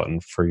reset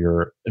button for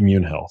your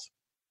immune health.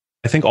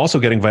 I think also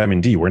getting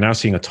vitamin D. We're now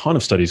seeing a ton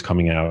of studies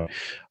coming out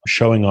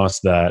showing us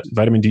that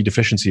vitamin D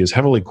deficiency is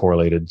heavily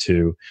correlated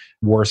to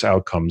worse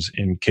outcomes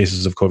in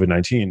cases of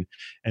COVID-19.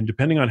 And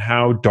depending on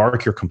how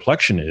dark your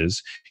complexion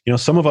is,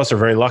 some of us are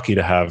very lucky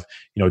to have,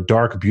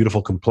 dark,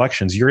 beautiful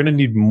complexions. You're going to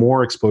need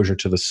more exposure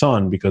to the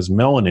sun because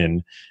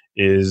melanin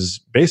is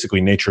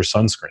basically nature's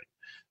sunscreen.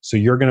 So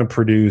you're going to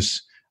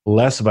produce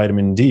less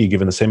vitamin D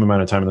given the same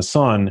amount of time in the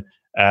sun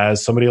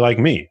as somebody like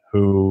me,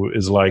 who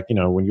is like,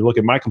 when you look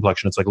at my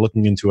complexion, it's like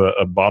looking into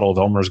a bottle of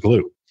Elmer's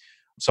glue.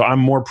 So I'm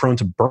more prone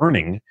to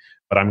burning,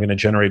 but I'm going to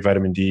generate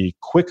vitamin D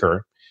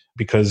quicker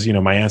because,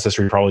 my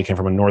ancestry probably came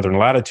from a northern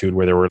latitude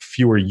where there were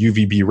fewer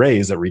UVB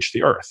rays that reached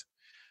the earth.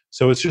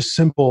 So it's just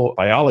simple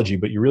biology,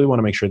 but you really want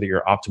to make sure that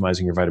you're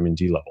optimizing your vitamin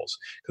D levels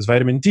because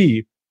vitamin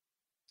D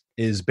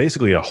is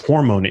basically a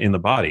hormone in the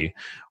body,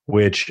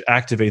 which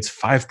activates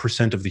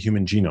 5% of the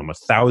human genome,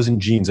 1,000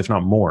 genes, if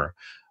not more.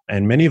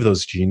 And many of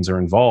those genes are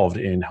involved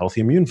in healthy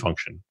immune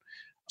function.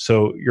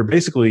 So you're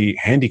basically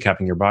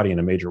handicapping your body in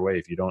a major way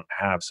if you don't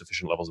have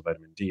sufficient levels of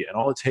vitamin D. And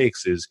all it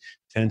takes is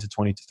 10 to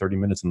 20 to 30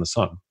 minutes in the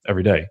sun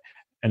every day.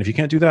 And if you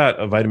can't do that,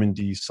 a vitamin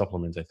D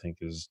supplement, I think,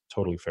 is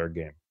totally fair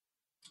game.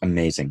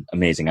 Amazing.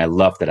 Amazing. I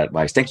love that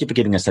advice. Thank you for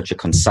giving us such a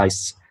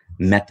concise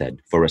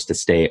method for us to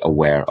stay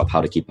aware of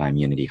how to keep our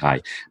immunity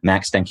high.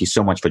 Max, thank you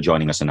so much for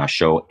joining us on our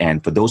show.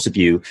 And for those of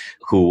you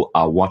who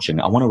are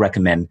watching, I want to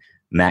recommend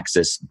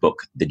Max's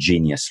book, The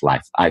Genius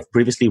Life. I've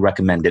previously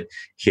recommended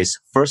his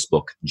first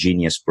book,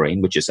 Genius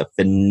Brain, which is a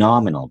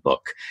phenomenal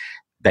book.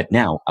 But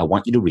now I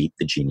want you to read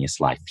The Genius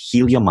Life.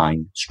 Heal your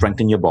mind,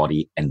 strengthen your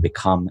body, and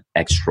become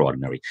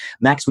extraordinary.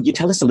 Max, would you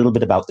tell us a little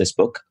bit about this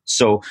book?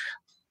 So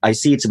I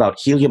see it's about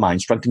heal your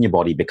mind, strengthen your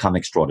body, become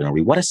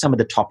extraordinary. What are some of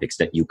the topics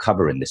that you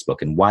cover in this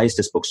book, and why is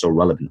this book so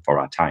relevant for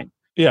our time?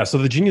 Yeah, so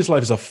The Genius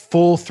Life is a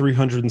full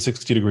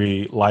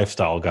 360-degree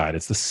lifestyle guide.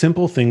 It's the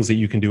simple things that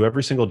you can do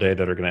every single day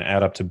that are going to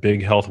add up to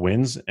big health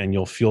wins, and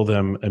you'll feel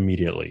them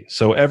immediately.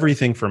 So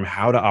everything from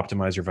how to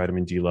optimize your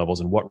vitamin D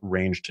levels and what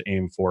range to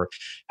aim for,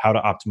 how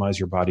to optimize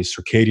your body's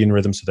circadian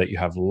rhythm so that you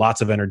have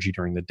lots of energy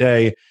during the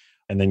day,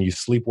 and then you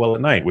sleep well at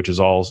night, which is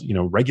all,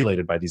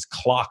 regulated by these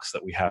clocks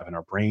that we have in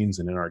our brains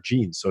and in our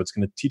genes. So it's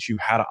going to teach you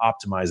how to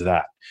optimize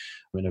that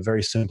in a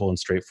very simple and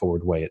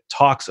straightforward way. It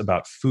talks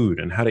about food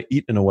and how to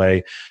eat in a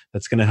way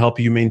that's going to help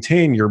you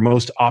maintain your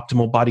most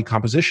optimal body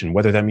composition,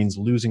 whether that means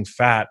losing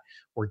fat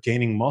or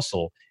gaining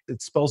muscle.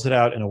 It spells it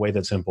out in a way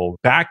that's simple,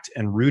 backed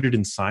and rooted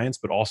in science,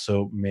 but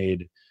also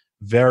made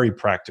very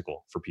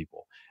practical for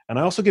people. And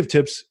I also give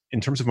tips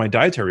in terms of my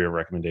dietary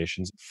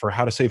recommendations for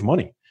how to save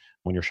money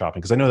when you're shopping,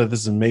 because I know that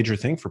this is a major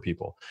thing for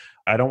people.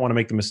 I don't want to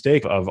make the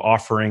mistake of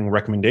offering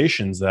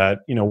recommendations that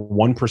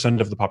 1%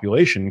 of the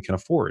population can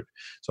afford.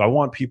 So I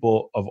want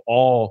people of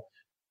all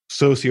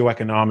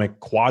socioeconomic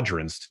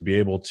quadrants to be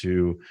able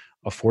to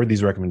afford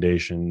these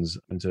recommendations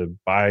and to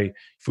buy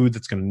food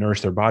that's going to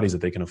nourish their bodies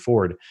that they can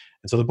afford.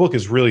 And so the book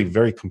is really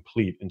very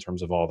complete in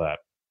terms of all that.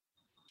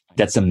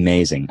 That's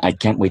amazing. I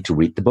can't wait to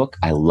read the book.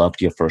 I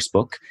loved your first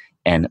book.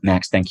 And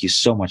Max, thank you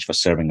so much for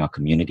serving our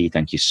community.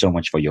 Thank you so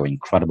much for your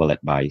incredible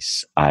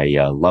advice. I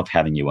love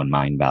having you on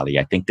Mind Valley.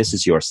 I think this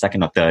is your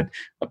second or third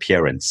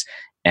appearance.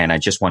 And I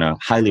just want to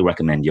highly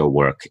recommend your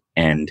work.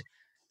 And,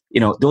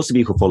 those of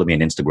you who follow me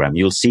on Instagram,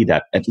 you'll see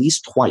that at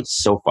least twice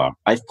so far,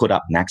 I've put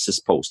up Max's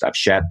post. I've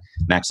shared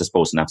Max's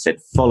post and I've said,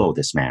 follow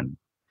this man.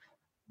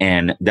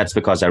 And that's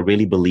because I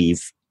really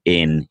believe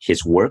in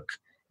his work.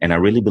 And I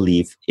really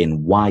believe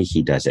in why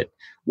he does it.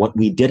 What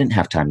we didn't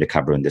have time to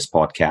cover in this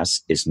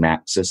podcast is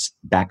Max's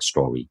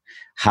backstory,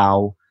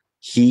 how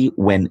he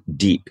went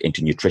deep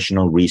into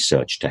nutritional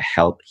research to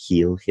help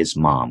heal his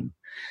mom.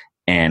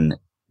 And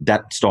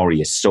that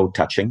story is so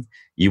touching.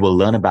 You will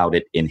learn about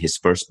it in his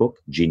first book,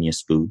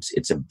 Genius Foods.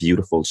 It's a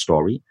beautiful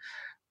story.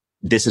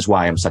 This is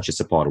why I'm such a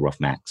supporter of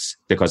Max,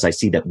 because I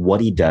see that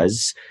what he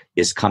does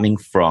is coming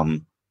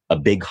from a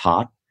big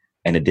heart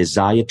and a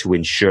desire to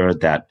ensure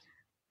that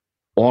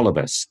all of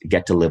us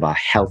get to live our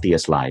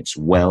healthiest lives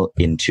well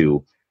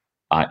into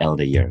our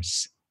elder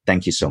years.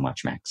 Thank you so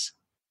much, Max.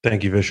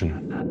 Thank you,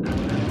 Vishen.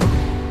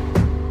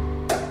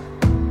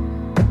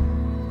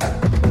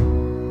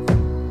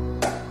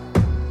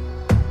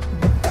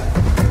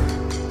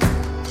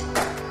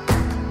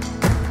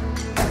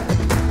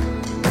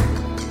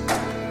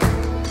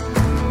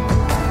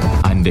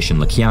 I'm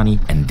Vishen Lakhiani,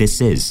 and this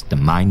is the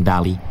Mind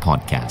Valley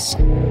Podcast.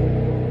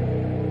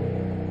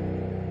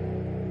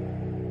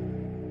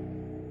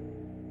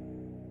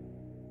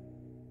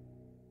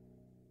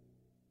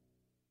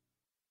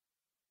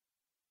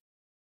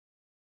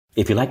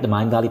 If you like the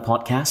Mind Valley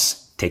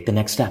podcast, take the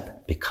next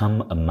step.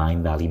 Become a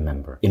Mind Valley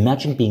member.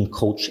 Imagine being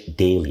coached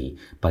daily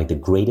by the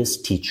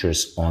greatest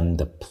teachers on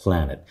the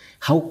planet.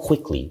 How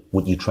quickly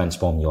would you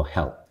transform your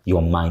health,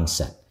 your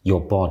mindset, your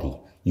body,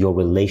 your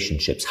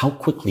relationships? How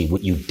quickly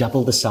would you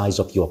double the size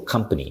of your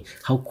company?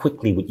 How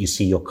quickly would you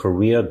see your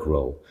career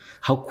grow?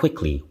 How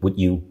quickly would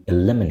you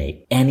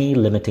eliminate any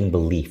limiting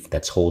belief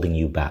that's holding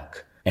you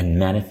back and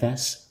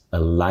manifest a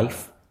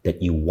life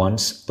that you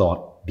once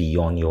thought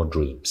beyond your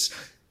dreams?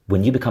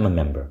 When you become a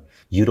member,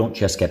 you don't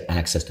just get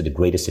access to the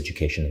greatest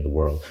education in the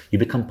world. You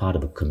become part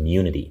of a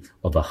community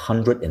of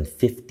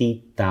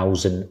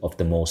 150,000 of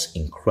the most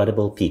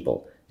incredible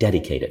people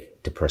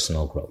dedicated to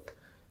personal growth.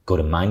 Go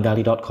to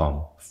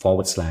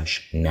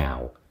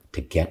mindvalley.com/now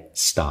to get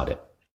started.